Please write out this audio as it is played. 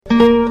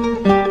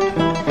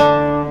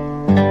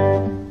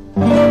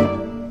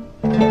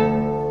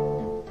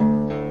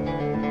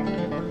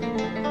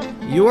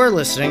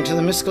listening to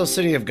the Mystical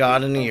City of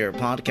God in a Year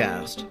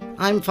podcast.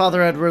 I'm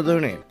Father Edward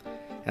Looney,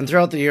 and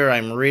throughout the year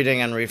I'm reading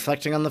and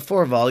reflecting on the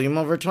 4-volume,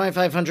 over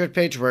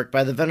 2,500-page work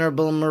by the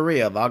Venerable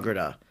Maria of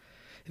Agreda.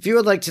 If you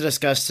would like to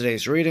discuss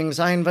today's readings,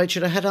 I invite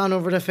you to head on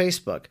over to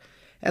Facebook,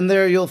 and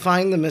there you'll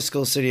find the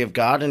Mystical City of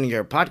God in a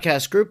Year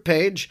podcast group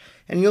page,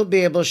 and you'll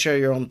be able to share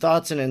your own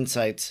thoughts and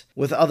insights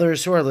with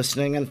others who are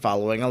listening and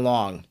following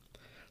along.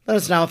 Let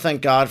us now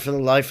thank God for the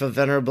life of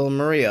Venerable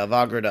Maria of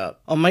Agreda.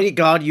 Almighty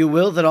God, you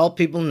will that all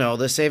people know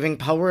the saving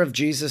power of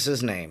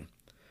Jesus' name.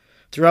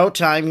 Throughout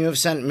time you have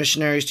sent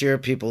missionaries to your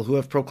people who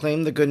have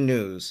proclaimed the good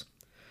news.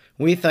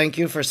 We thank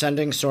you for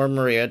sending Sor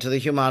Maria to the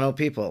Humano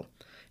people,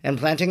 and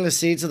planting the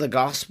seeds of the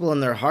gospel in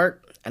their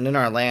heart and in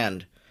our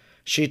land.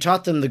 She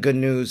taught them the good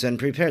news and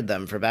prepared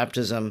them for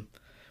baptism.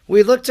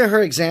 We look to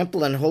her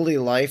example and holy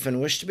life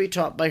and wish to be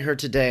taught by her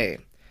today.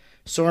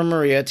 Sor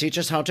Maria, teach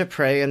us how to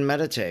pray and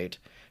meditate.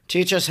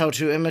 Teach us how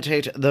to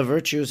imitate the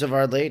virtues of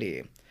Our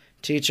Lady.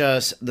 Teach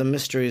us the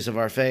mysteries of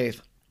our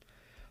faith.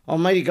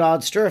 Almighty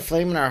God, stir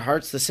aflame in our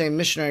hearts the same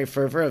missionary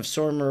fervor of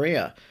Sor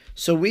Maria,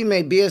 so we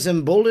may be as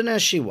emboldened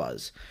as she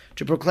was,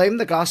 to proclaim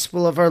the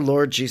gospel of our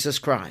Lord Jesus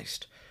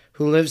Christ,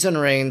 who lives and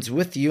reigns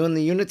with you in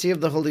the unity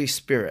of the Holy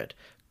Spirit,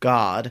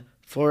 God,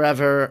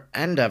 forever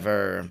and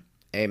ever.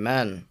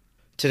 Amen.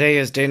 Today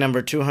is day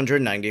number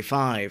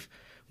 295.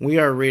 We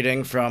are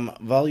reading from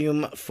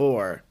Volume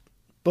 4,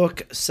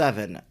 Book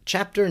 7,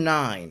 Chapter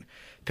 9,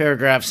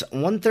 paragraphs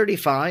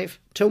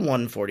 135 to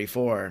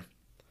 144.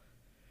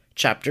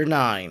 Chapter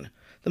 9.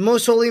 The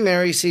Most Holy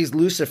Mary sees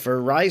Lucifer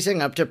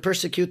rising up to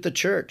persecute the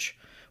Church.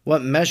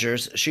 What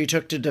measures she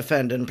took to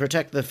defend and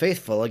protect the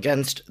faithful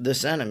against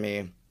this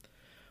enemy.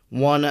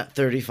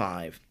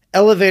 135.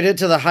 Elevated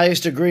to the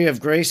highest degree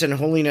of grace and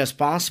holiness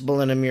possible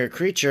in a mere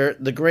creature,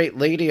 the great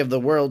Lady of the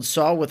world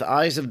saw with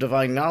eyes of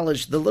divine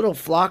knowledge the little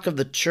flock of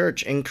the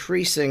Church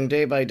increasing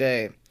day by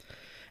day.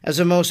 As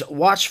a most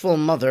watchful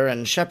mother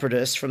and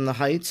shepherdess from the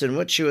heights in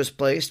which she was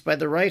placed by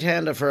the right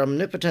hand of her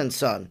omnipotent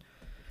Son,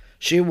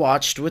 she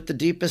watched with the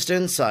deepest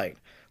insight,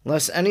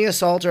 lest any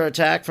assault or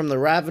attack from the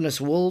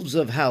ravenous wolves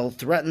of hell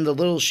threaten the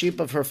little sheep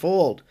of her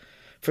fold,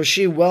 for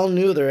she well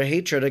knew their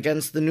hatred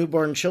against the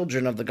newborn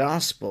children of the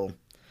gospel.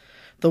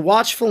 The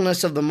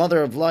watchfulness of the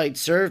Mother of Light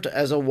served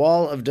as a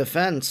wall of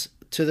defense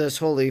to this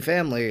holy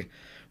family,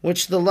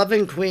 which the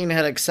loving Queen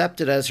had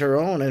accepted as her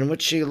own, and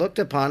which she looked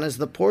upon as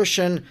the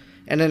portion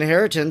and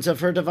inheritance of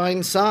her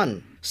divine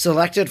Son,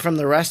 selected from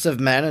the rest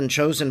of men and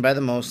chosen by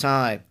the Most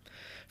High.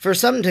 For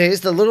some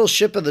days the little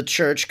ship of the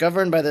Church,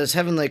 governed by this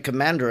heavenly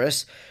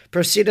commanderess,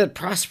 proceeded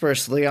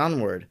prosperously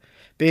onward,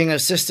 being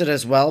assisted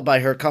as well by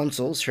her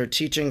counsels, her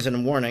teachings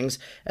and warnings,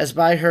 as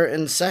by her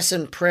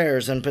incessant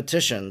prayers and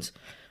petitions.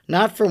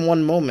 Not for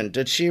one moment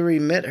did she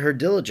remit her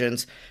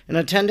diligence in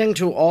attending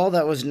to all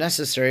that was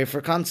necessary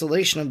for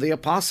consolation of the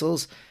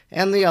apostles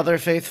and the other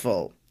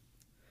faithful.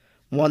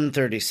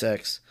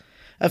 136.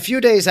 A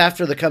few days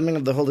after the coming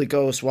of the Holy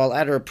Ghost, while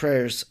at her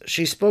prayers,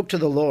 she spoke to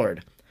the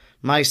Lord.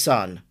 My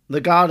Son, the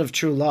God of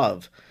true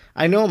love,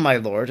 I know, my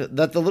Lord,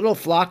 that the little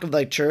flock of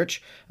thy Church,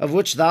 of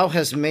which thou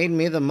hast made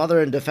me the mother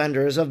and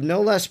defender, is of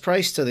no less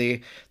price to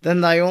thee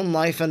than thy own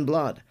life and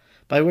blood,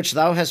 by which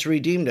thou hast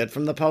redeemed it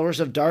from the powers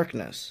of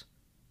darkness.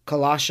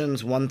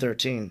 Colossians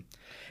 1:13.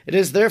 It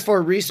is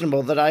therefore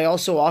reasonable that I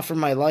also offer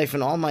my life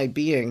and all my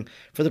being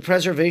for the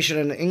preservation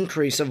and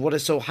increase of what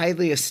is so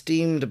highly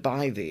esteemed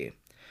by thee.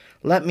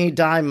 Let me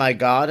die, my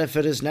God, if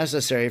it is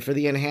necessary, for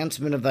the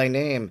enhancement of thy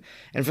name,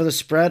 and for the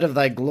spread of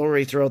thy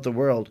glory throughout the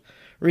world.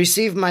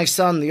 Receive, my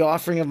Son, the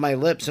offering of my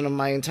lips and of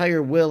my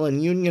entire will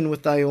in union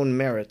with thy own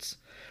merits.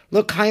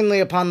 Look kindly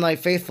upon thy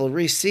faithful.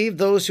 Receive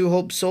those who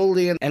hope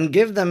solely and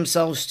give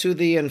themselves to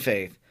thee in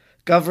faith.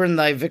 Govern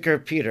thy vicar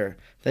Peter,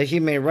 that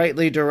he may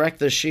rightly direct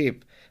the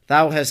sheep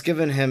thou hast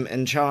given him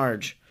in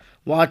charge.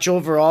 Watch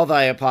over all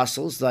thy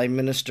apostles, thy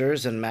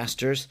ministers and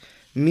masters.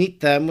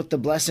 Meet them with the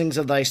blessings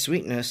of thy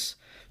sweetness,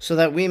 so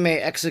that we may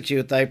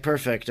execute thy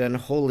perfect and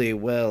holy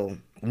will.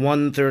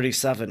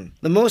 137.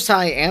 The Most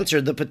High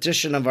answered the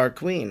petition of our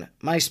Queen.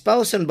 My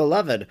spouse and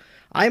beloved,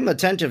 I am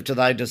attentive to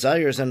thy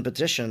desires and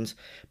petitions,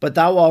 but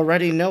thou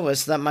already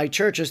knowest that my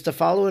Church is to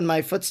follow in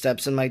my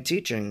footsteps and my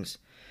teachings,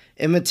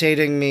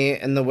 imitating me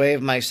in the way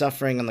of my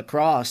suffering on the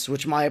cross,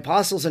 which my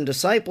apostles and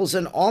disciples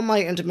and all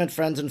my intimate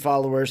friends and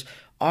followers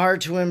are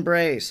to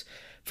embrace,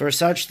 for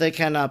such they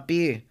cannot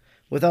be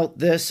without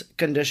this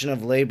condition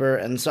of labor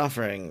and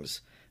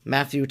sufferings.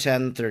 Matthew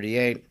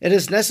 10:38. It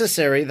is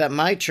necessary that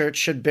my Church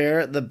should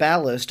bear the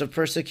ballast of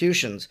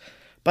persecutions,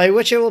 by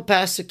which it will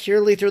pass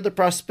securely through the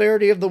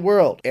prosperity of the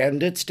world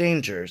and its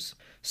dangers.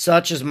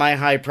 Such is my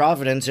high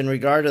providence in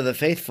regard to the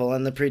faithful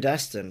and the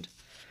predestined.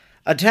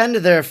 Attend,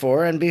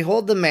 therefore, and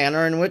behold the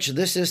manner in which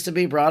this is to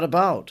be brought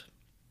about.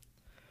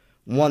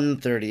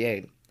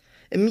 138.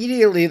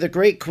 Immediately the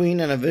great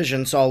Queen in a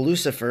vision saw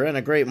Lucifer and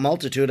a great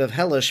multitude of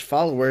hellish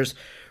followers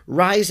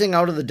rising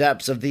out of the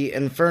depths of the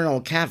infernal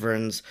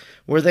caverns,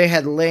 where they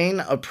had lain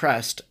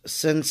oppressed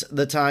since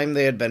the time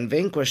they had been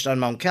vanquished on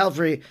Mount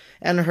Calvary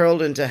and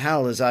hurled into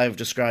hell, as I have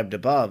described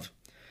above.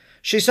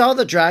 She saw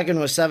the dragon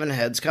with 7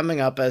 heads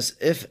coming up as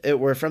if it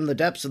were from the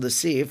depths of the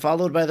sea,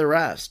 followed by the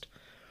rest.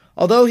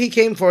 Although he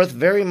came forth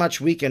very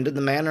much weakened in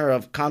the manner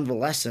of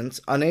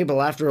convalescents,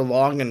 unable after a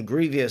long and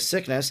grievous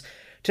sickness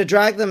to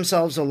drag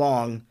themselves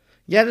along,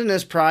 yet in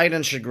his pride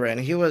and chagrin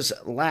he was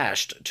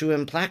lashed to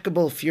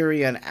implacable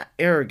fury and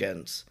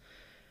arrogance.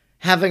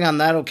 Having on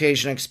that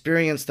occasion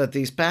experienced that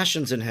these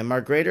passions in him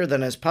are greater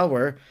than his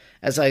power,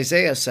 as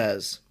Isaiah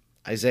says,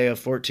 Isaiah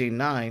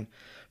 14:9,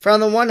 for on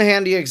the one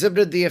hand he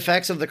exhibited the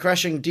effects of the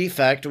crushing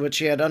defect which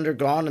he had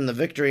undergone in the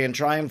victory and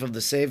triumph of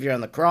the Saviour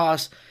on the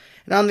cross,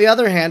 and on the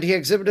other hand he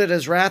exhibited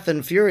his wrath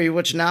and fury,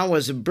 which now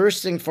was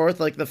bursting forth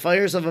like the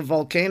fires of a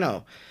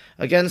volcano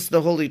against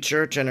the Holy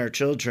Church and her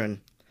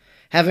children.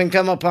 Having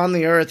come upon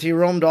the earth, he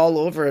roamed all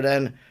over it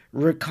and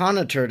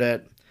reconnoitred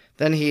it.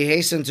 Then he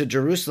hastened to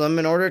Jerusalem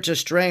in order to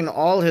strain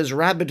all his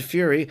rabid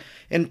fury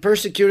in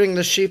persecuting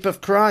the sheep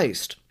of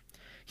Christ.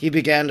 He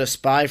began to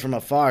spy from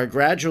afar,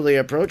 gradually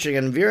approaching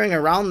and veering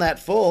around that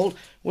fold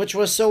which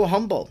was so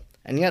humble,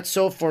 and yet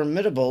so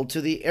formidable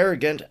to the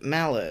arrogant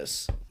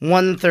malice.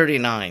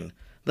 139.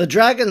 The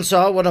dragon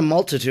saw what a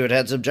multitude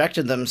had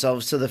subjected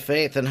themselves to the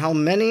faith, and how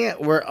many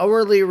were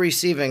hourly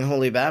receiving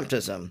holy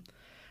baptism.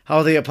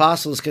 How the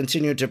apostles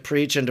continued to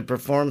preach and to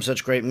perform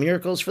such great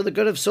miracles for the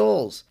good of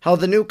souls. How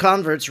the new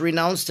converts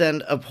renounced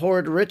and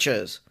abhorred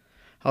riches.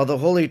 How the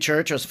holy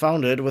church was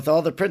founded with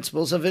all the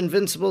principles of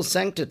invincible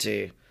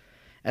sanctity.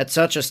 At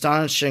such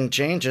astonishing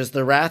changes,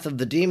 the wrath of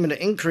the demon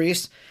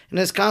increased, and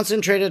his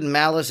concentrated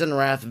malice and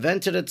wrath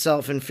vented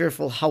itself in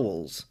fearful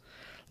howls.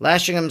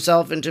 Lashing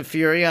himself into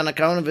fury on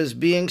account of his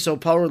being so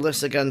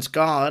powerless against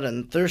God,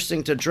 and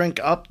thirsting to drink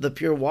up the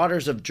pure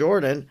waters of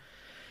Jordan,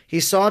 he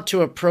sought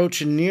to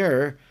approach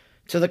nearer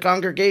to the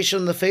congregation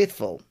of the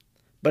faithful.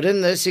 But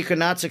in this he could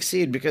not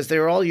succeed, because they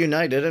were all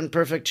united in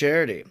perfect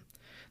charity.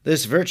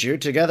 This virtue,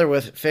 together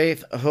with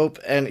faith, hope,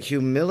 and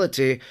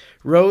humility,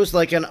 rose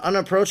like an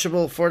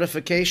unapproachable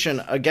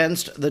fortification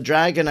against the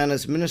dragon and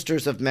his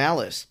ministers of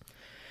malice.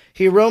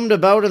 He roamed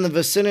about in the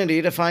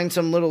vicinity to find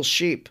some little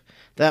sheep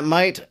that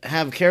might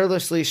have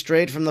carelessly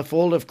strayed from the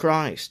fold of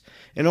Christ,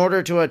 in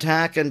order to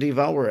attack and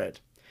devour it.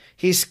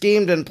 He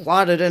schemed and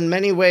plotted in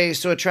many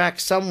ways to attract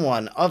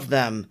someone of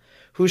them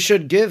who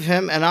should give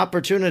him an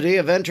opportunity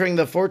of entering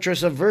the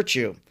fortress of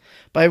virtue,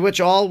 by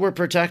which all were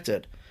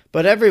protected.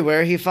 But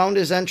everywhere he found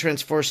his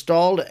entrance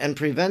forestalled and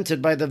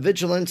prevented by the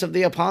vigilance of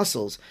the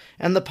apostles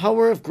and the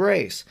power of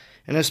grace,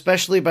 and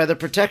especially by the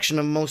protection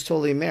of Most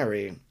Holy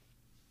Mary.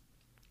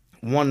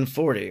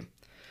 140.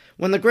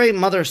 When the Great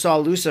Mother saw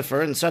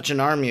Lucifer and such an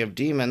army of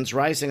demons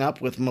rising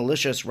up with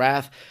malicious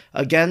wrath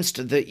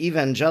against the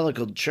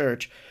evangelical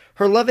church,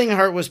 her loving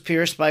heart was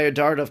pierced by a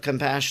dart of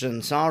compassion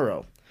and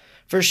sorrow.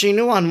 For she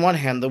knew on one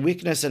hand the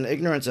weakness and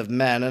ignorance of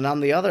men, and on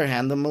the other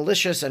hand the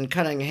malicious and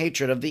cunning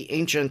hatred of the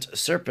ancient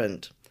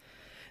serpent.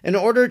 In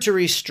order to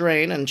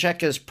restrain and check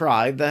his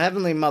pride, the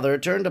Heavenly Mother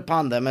turned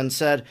upon them and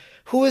said,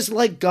 "Who is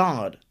like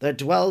God, that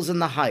dwells in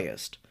the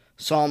highest?"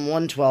 Psalm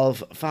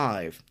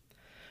 112:5.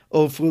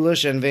 O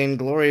foolish and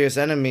vainglorious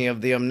enemy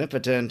of the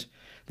Omnipotent,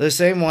 the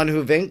same one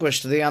who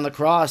vanquished thee on the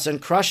cross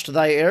and crushed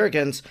thy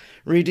arrogance,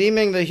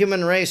 redeeming the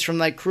human race from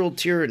thy cruel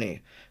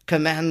tyranny,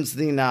 commands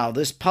thee now.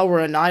 This power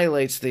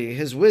annihilates thee,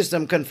 his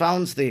wisdom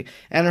confounds thee,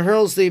 and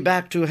hurls thee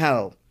back to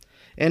hell.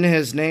 In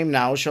his name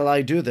now shall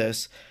I do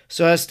this,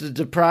 so as to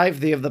deprive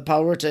thee of the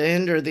power to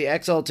hinder the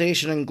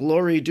exaltation and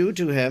glory due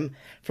to him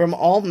from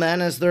all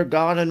men as their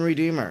God and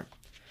Redeemer.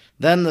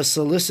 Then the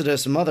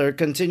solicitous mother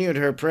continued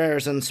her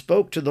prayers and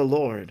spoke to the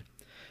Lord.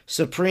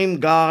 Supreme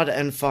God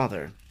and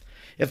Father,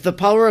 if the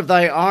power of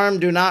thy arm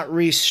do not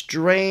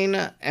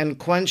restrain and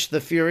quench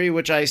the fury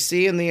which I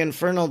see in the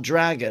infernal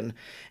dragon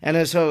and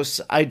his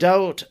hosts, I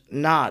doubt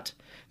not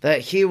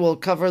that he will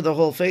cover the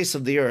whole face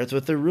of the earth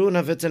with the ruin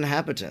of its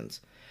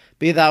inhabitants.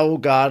 Be thou, O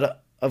God,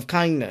 of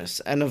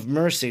kindness and of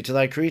mercy to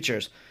thy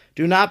creatures.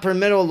 Do not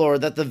permit, O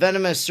Lord, that the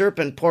venomous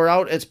serpent pour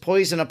out its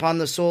poison upon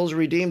the souls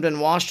redeemed and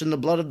washed in the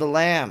blood of the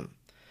Lamb.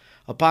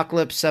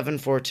 Apocalypse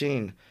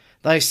 7:14.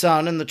 Thy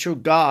Son and the true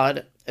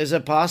God, is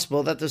it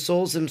possible that the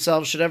souls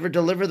themselves should ever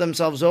deliver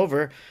themselves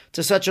over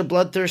to such a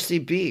bloodthirsty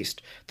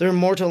beast, their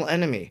mortal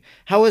enemy?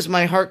 How is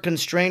my heart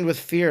constrained with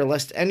fear,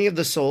 lest any of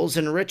the souls,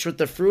 enriched with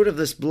the fruit of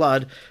this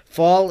blood,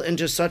 fall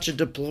into such a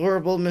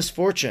deplorable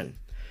misfortune?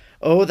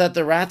 Oh, that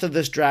the wrath of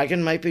this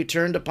dragon might be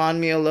turned upon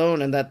me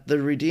alone, and that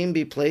the redeemed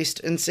be placed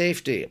in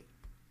safety.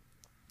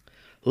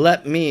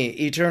 Let me,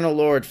 eternal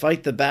Lord,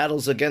 fight the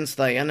battles against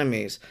thy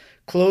enemies.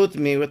 Clothe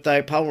me with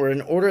thy power,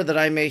 in order that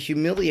I may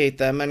humiliate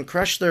them and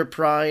crush their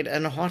pride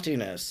and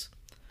haughtiness.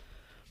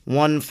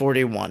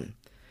 141.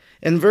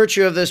 In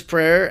virtue of this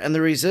prayer and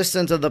the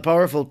resistance of the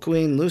powerful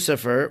queen,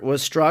 Lucifer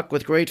was struck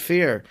with great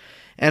fear,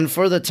 and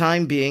for the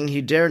time being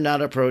he dared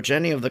not approach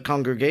any of the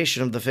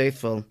congregation of the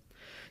faithful.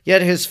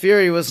 Yet his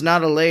fury was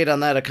not allayed on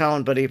that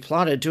account, but he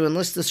plotted to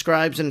enlist the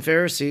scribes and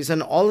Pharisees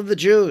and all of the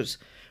Jews,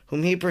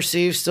 whom he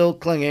perceived still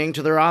clinging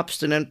to their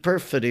obstinate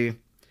perfidy.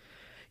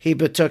 He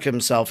betook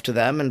himself to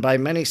them, and by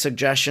many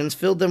suggestions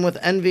filled them with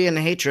envy and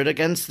hatred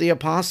against the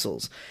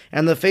apostles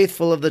and the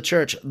faithful of the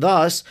church.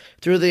 Thus,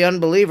 through the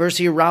unbelievers,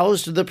 he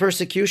roused the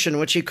persecution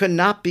which he could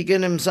not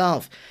begin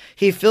himself.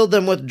 He filled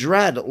them with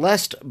dread,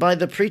 lest by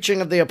the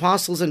preaching of the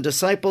apostles and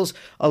disciples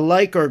a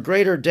like or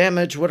greater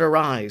damage would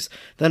arise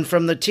than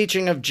from the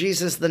teaching of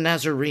Jesus the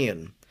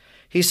Nazarene.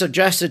 He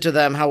suggested to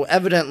them how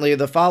evidently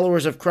the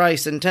followers of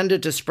Christ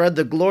intended to spread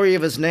the glory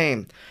of his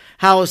name,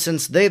 how,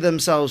 since they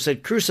themselves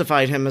had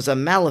crucified him as a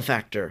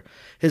malefactor,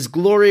 his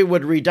glory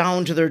would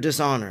redound to their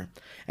dishonor.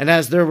 And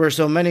as there were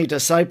so many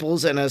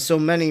disciples, and as so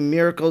many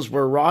miracles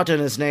were wrought in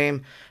his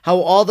name, how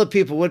all the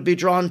people would be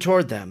drawn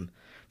toward them.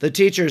 The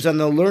teachers and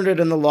the learned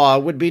in the law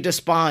would be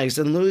despised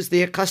and lose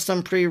the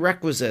accustomed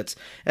prerequisites,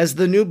 as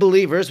the new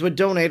believers would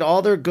donate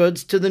all their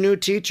goods to the new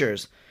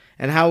teachers,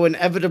 and how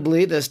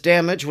inevitably this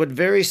damage would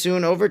very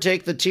soon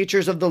overtake the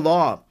teachers of the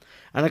law,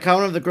 on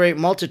account of the great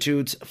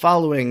multitudes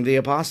following the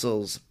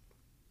apostles.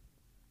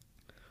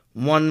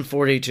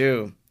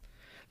 142.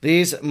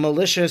 These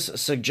malicious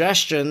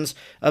suggestions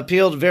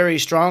appealed very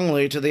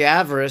strongly to the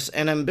avarice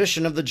and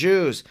ambition of the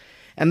Jews,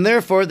 and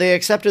therefore they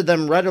accepted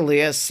them readily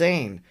as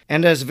sane,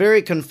 and as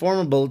very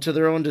conformable to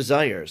their own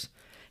desires.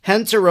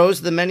 Hence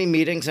arose the many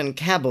meetings and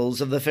cabals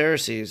of the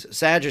Pharisees,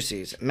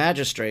 Sadducees,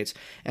 magistrates,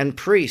 and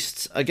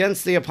priests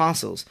against the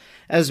apostles,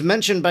 as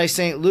mentioned by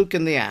St. Luke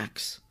in the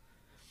Acts.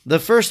 The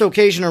first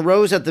occasion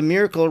arose at the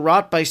miracle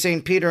wrought by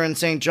St. Peter and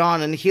St.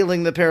 John in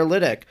healing the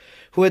paralytic,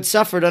 who had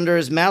suffered under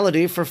his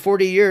malady for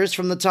 40 years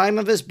from the time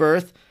of his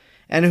birth,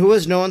 and who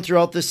was known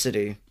throughout the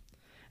city.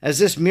 As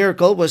this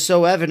miracle was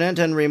so evident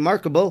and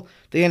remarkable,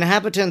 the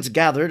inhabitants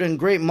gathered in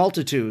great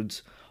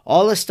multitudes,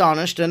 all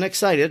astonished and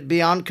excited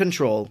beyond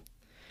control.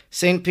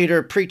 St.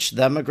 Peter preached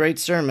them a great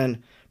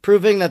sermon,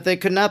 proving that they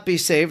could not be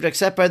saved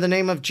except by the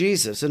name of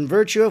Jesus, in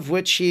virtue of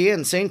which he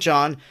and St.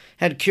 John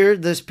had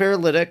cured this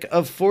paralytic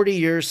of 40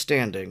 years'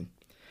 standing.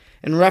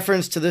 In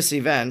reference to this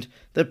event,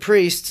 the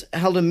priests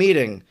held a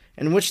meeting,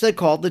 in which they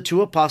called the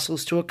two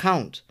apostles to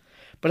account.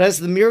 But as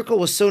the miracle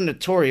was so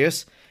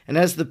notorious, and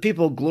as the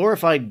people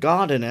glorified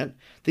God in it,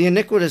 the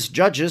iniquitous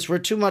judges were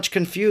too much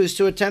confused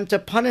to attempt to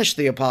punish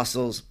the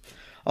apostles,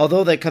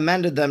 although they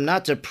commanded them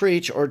not to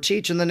preach or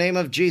teach in the name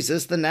of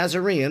Jesus the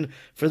Nazarene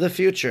for the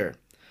future.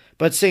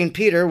 But St.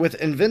 Peter, with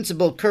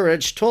invincible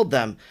courage, told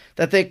them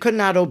that they could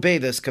not obey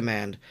this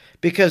command,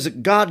 because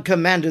God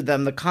commanded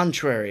them the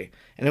contrary,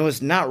 and it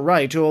was not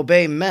right to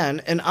obey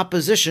men in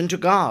opposition to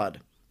God.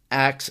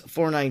 Acts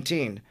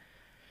 4:19.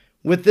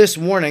 With this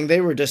warning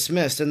they were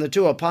dismissed, and the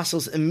two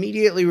apostles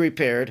immediately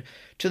repaired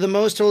to the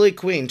Most Holy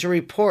Queen to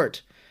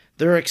report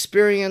their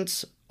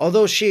experience,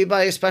 although she,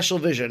 by a special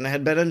vision,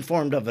 had been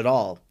informed of it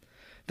all.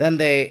 Then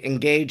they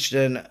engaged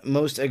in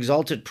most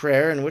exalted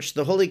prayer, in which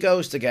the Holy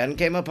Ghost again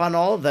came upon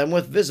all of them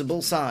with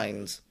visible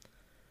signs.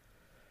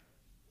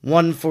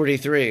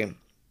 143.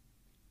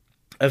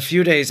 A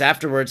few days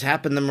afterwards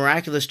happened the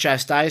miraculous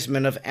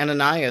chastisement of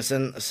Ananias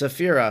and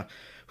Sapphira,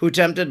 who,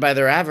 tempted by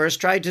their avarice,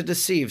 tried to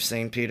deceive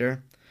St.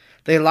 Peter.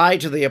 They lied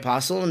to the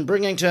apostle, and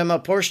bringing to him a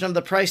portion of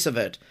the price of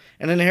it,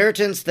 an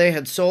inheritance they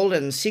had sold,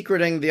 and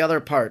secreting the other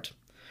part.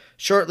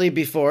 Shortly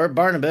before,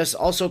 Barnabas,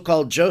 also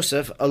called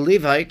Joseph, a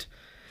Levite,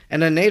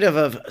 and a native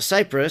of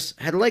Cyprus,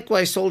 had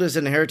likewise sold his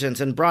inheritance,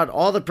 and brought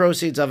all the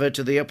proceeds of it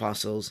to the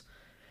apostles.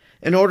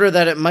 In order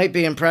that it might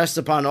be impressed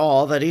upon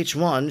all that each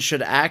one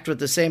should act with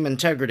the same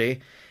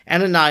integrity,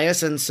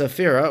 Ananias and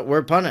Sapphira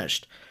were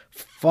punished,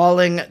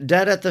 falling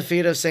dead at the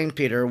feet of St.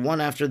 Peter, one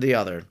after the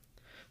other.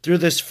 Through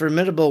this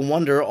formidable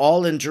wonder,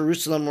 all in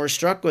Jerusalem were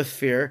struck with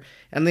fear,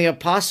 and the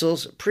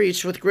apostles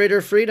preached with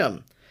greater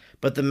freedom.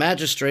 But the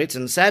magistrates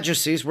and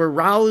Sadducees were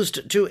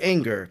roused to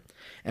anger,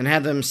 and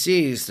had them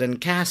seized and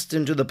cast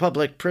into the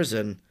public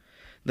prison.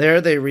 There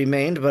they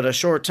remained but a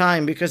short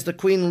time, because the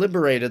queen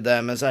liberated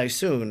them, as I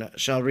soon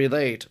shall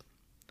relate.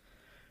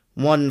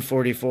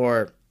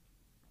 144.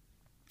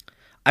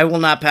 I will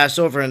not pass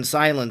over in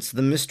silence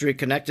the mystery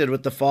connected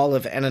with the fall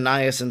of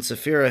Ananias and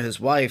Sapphira his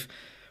wife,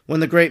 when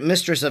the great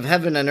mistress of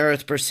heaven and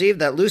earth perceived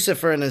that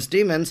Lucifer and his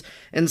demons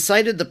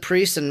incited the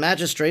priests and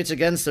magistrates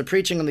against the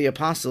preaching of the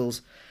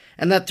apostles,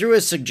 and that through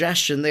his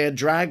suggestion they had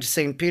dragged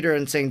St. Peter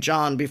and St.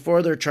 John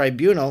before their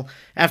tribunal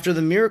after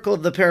the miracle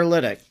of the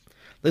paralytic.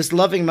 This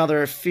loving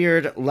mother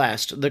feared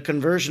lest the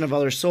conversion of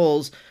other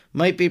souls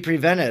might be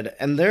prevented,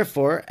 and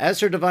therefore, as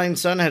her divine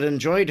Son had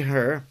enjoined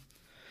her,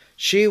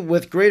 she,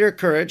 with greater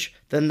courage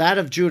than that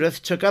of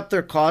Judith, took up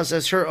their cause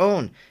as her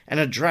own, and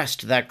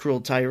addressed that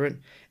cruel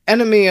tyrant,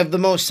 Enemy of the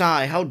Most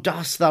High, how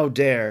dost thou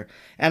dare,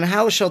 and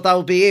how shalt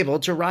thou be able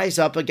to rise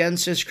up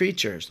against his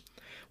creatures,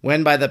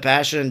 when by the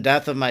passion and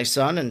death of my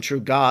Son and true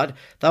God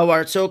thou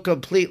art so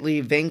completely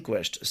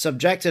vanquished,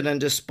 subjected, and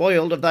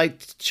despoiled of thy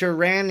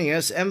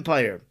tyrannous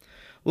empire?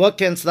 What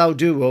canst thou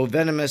do, O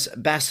venomous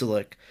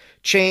basilic,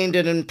 chained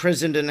and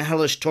imprisoned in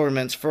hellish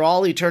torments for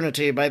all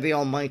eternity by the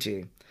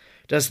Almighty?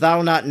 Dost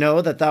thou not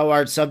know that thou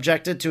art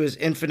subjected to his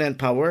infinite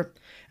power,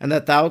 and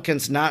that thou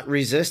canst not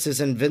resist his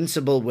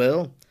invincible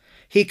will?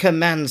 he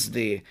commends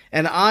thee,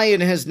 and I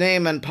in his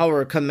name and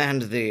power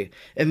command thee,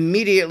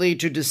 immediately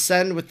to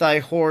descend with thy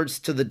hordes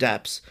to the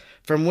depths,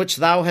 from which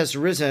thou hast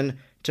risen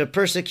to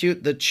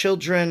persecute the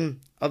children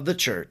of the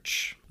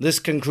church. This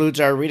concludes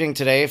our reading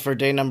today for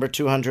day number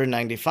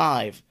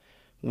 295.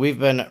 We've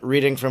been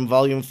reading from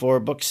Volume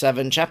 4, Book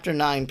 7, Chapter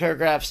 9,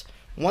 paragraphs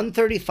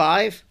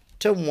 135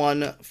 to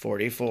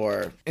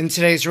 144. In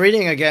today's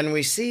reading, again,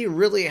 we see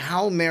really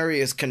how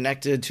Mary is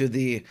connected to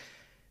the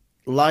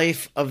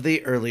life of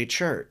the early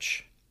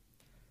church.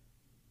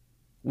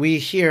 We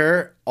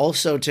hear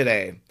also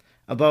today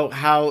about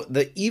how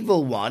the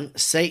evil one,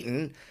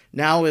 Satan,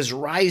 now is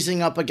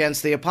rising up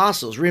against the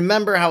apostles.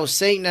 Remember how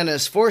Satan and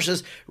his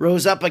forces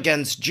rose up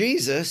against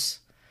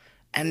Jesus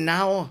and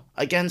now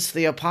against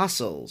the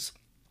apostles.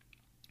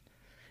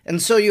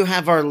 And so you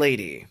have Our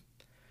Lady,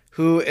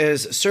 who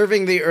is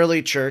serving the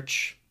early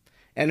church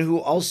and who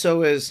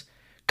also is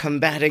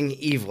combating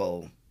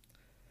evil.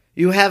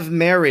 You have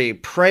Mary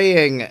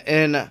praying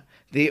in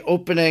the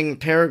opening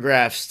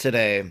paragraphs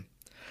today.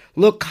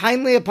 Look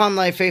kindly upon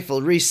thy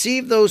faithful.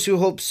 Receive those who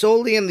hope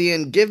solely in thee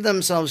and give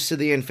themselves to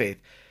thee in faith.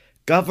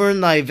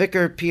 Govern thy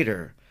vicar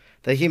Peter,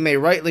 that he may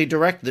rightly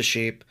direct the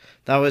sheep.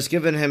 Thou hast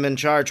given him in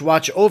charge.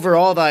 Watch over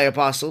all thy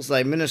apostles,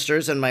 thy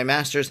ministers, and my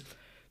masters.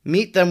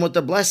 Meet them with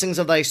the blessings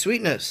of thy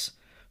sweetness,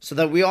 so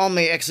that we all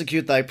may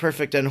execute thy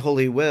perfect and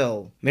holy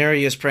will.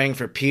 Mary is praying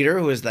for Peter,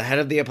 who is the head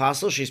of the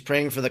apostles. She's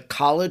praying for the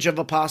college of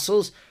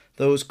apostles,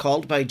 those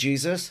called by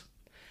Jesus.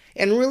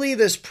 And really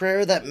this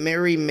prayer that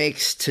Mary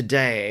makes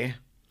today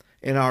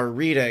in our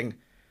reading,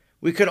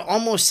 we could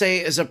almost say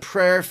is a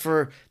prayer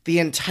for the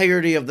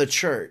entirety of the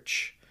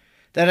church.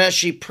 That as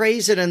she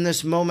prays it in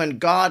this moment,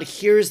 God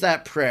hears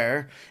that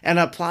prayer and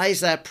applies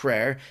that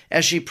prayer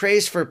as she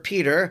prays for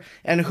Peter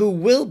and who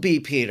will be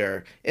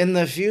Peter in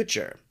the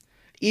future,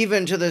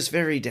 even to this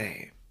very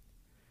day.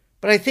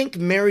 But I think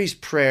Mary's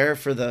prayer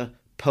for the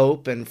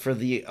Pope and for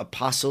the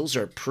apostles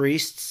or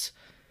priests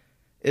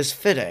is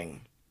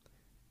fitting,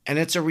 and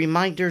it's a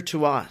reminder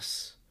to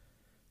us.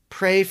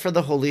 Pray for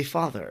the Holy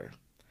Father.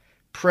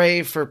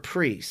 Pray for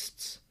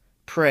priests.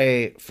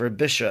 Pray for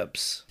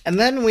bishops. And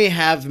then we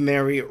have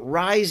Mary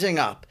rising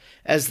up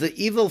as the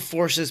evil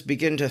forces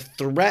begin to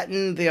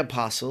threaten the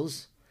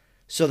apostles.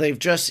 So they've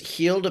just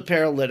healed a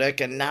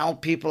paralytic, and now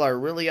people are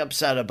really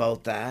upset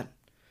about that.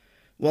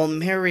 Well,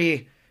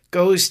 Mary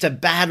goes to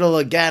battle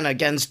again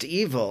against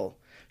evil.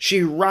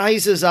 She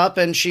rises up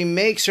and she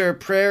makes her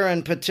prayer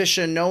and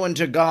petition known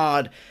to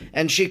God,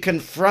 and she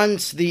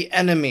confronts the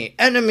enemy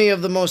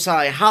of the Most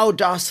High. How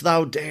dost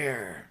thou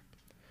dare?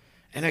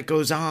 And it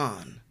goes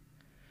on.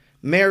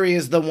 Mary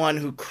is the one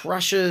who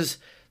crushes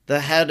the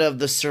head of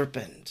the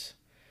serpent.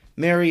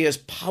 Mary is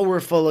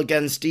powerful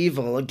against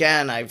evil.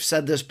 Again, I've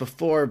said this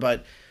before,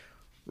 but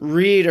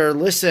read or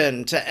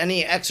listen to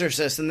any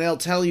exorcist and they'll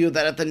tell you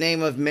that at the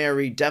name of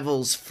Mary,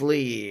 devils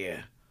flee.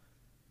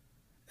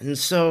 And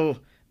so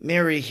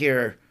Mary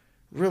here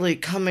really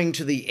coming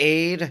to the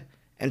aid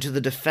and to the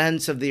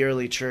defense of the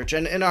early church.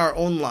 And in our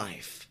own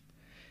life,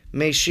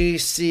 may she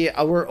see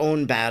our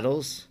own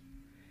battles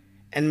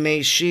and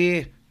may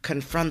she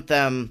confront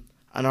them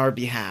on our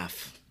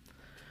behalf.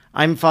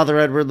 I'm Father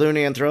Edward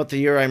Looney, and throughout the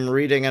year I'm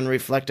reading and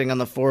reflecting on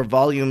the 4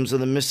 volumes of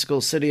the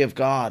Mystical City of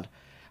God.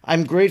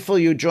 I'm grateful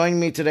you joined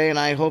me today, and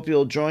I hope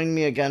you'll join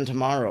me again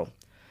tomorrow.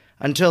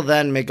 Until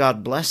then, may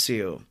God bless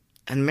you,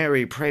 and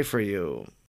Mary pray for you.